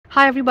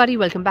Hi everybody,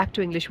 welcome back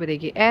to English with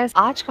AKS.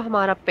 आज का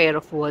हमारा पेयर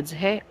ऑफ वर्ड्स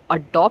है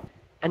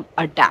अडॉप्ट एंड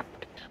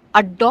अडैप्ट।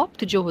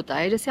 अडॉप्ट जो होता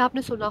है, जैसे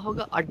आपने सुना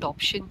होगा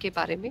अडॉप्शन के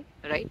बारे में,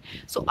 right?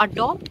 So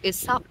adopt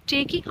is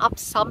taking up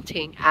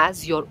something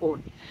as your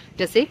own.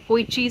 जैसे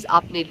कोई चीज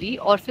आपने ली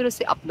और फिर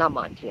उसे अपना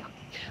मान लिया,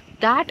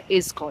 that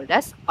is called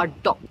as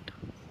adopt,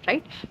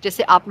 right?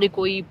 जैसे आपने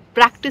कोई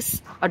प्रैक्टिस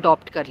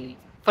अडॉप्ट कर ली।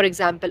 फॉर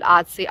एग्जाम्पल,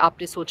 आज से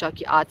आपने सोचा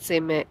कि आज से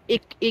मैं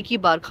एक ही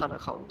बार खाना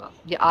खाऊंगा,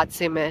 या आज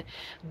से मैं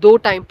 2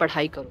 टाइम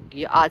पढ़ाई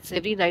करूंगी, या आज से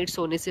एवरी नाइट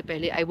सोने से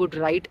पहले I would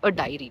write a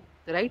diary,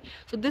 right?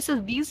 So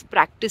these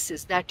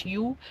practices that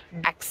you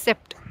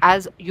accept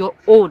as your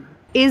own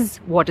is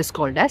what is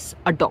called as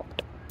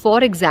adopt. For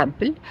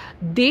example,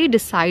 they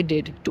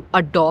decided to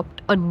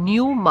adopt a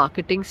new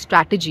marketing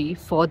strategy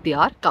for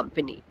their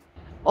company.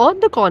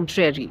 On the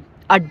contrary,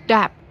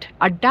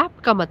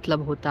 adapt का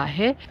मतलब होता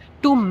है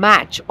to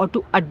match or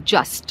to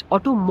adjust or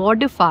to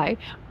modify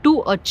to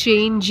a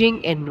changing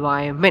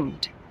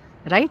environment,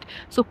 right?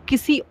 सो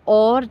किसी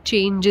और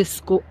changes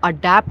को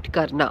adapt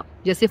करना,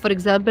 जैसे for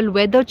example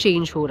weather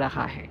change हो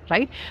रहा है,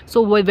 राइट?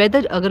 सो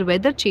अगर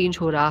वेदर चेंज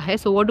हो रहा है,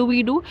 so what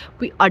do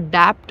we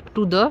adapt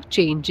to the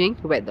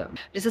changing weather.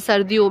 जैसे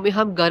सर्दियों में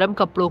हम गर्म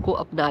कपड़ों को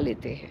अपना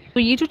लेते हैं, तो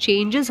ये जो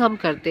चेंजेस हम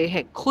करते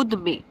हैं खुद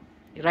में,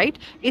 right,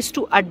 is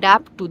to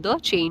adapt to the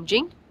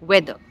changing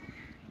weather.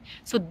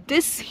 So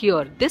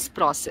this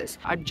process,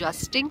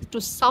 adjusting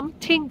to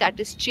something that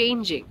is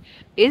changing,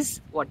 is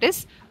what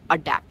is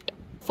adapt.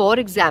 For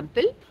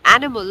example,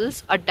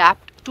 animals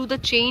adapt to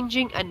the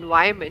changing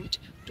environment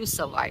to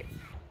survive.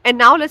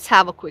 And now let's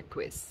have a quick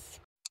quiz.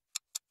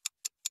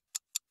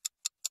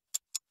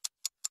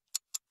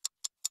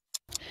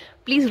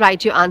 Please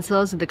write your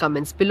answers in the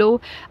comments below.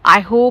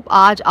 I hope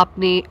आज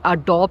आपने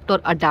adopt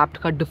और adapt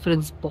का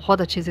difference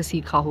बहुत अच्छे से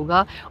सीखा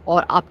होगा,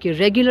 और आपके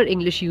रेगुलर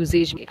इंग्लिश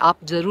यूजेज में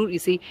आप ज़रूर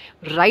इसे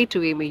राइट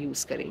वे में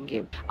यूज़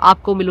करेंगे.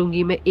 आपको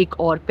मिलूंगी मैं एक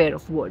और पेयर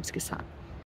ऑफ वर्ड्स के साथ.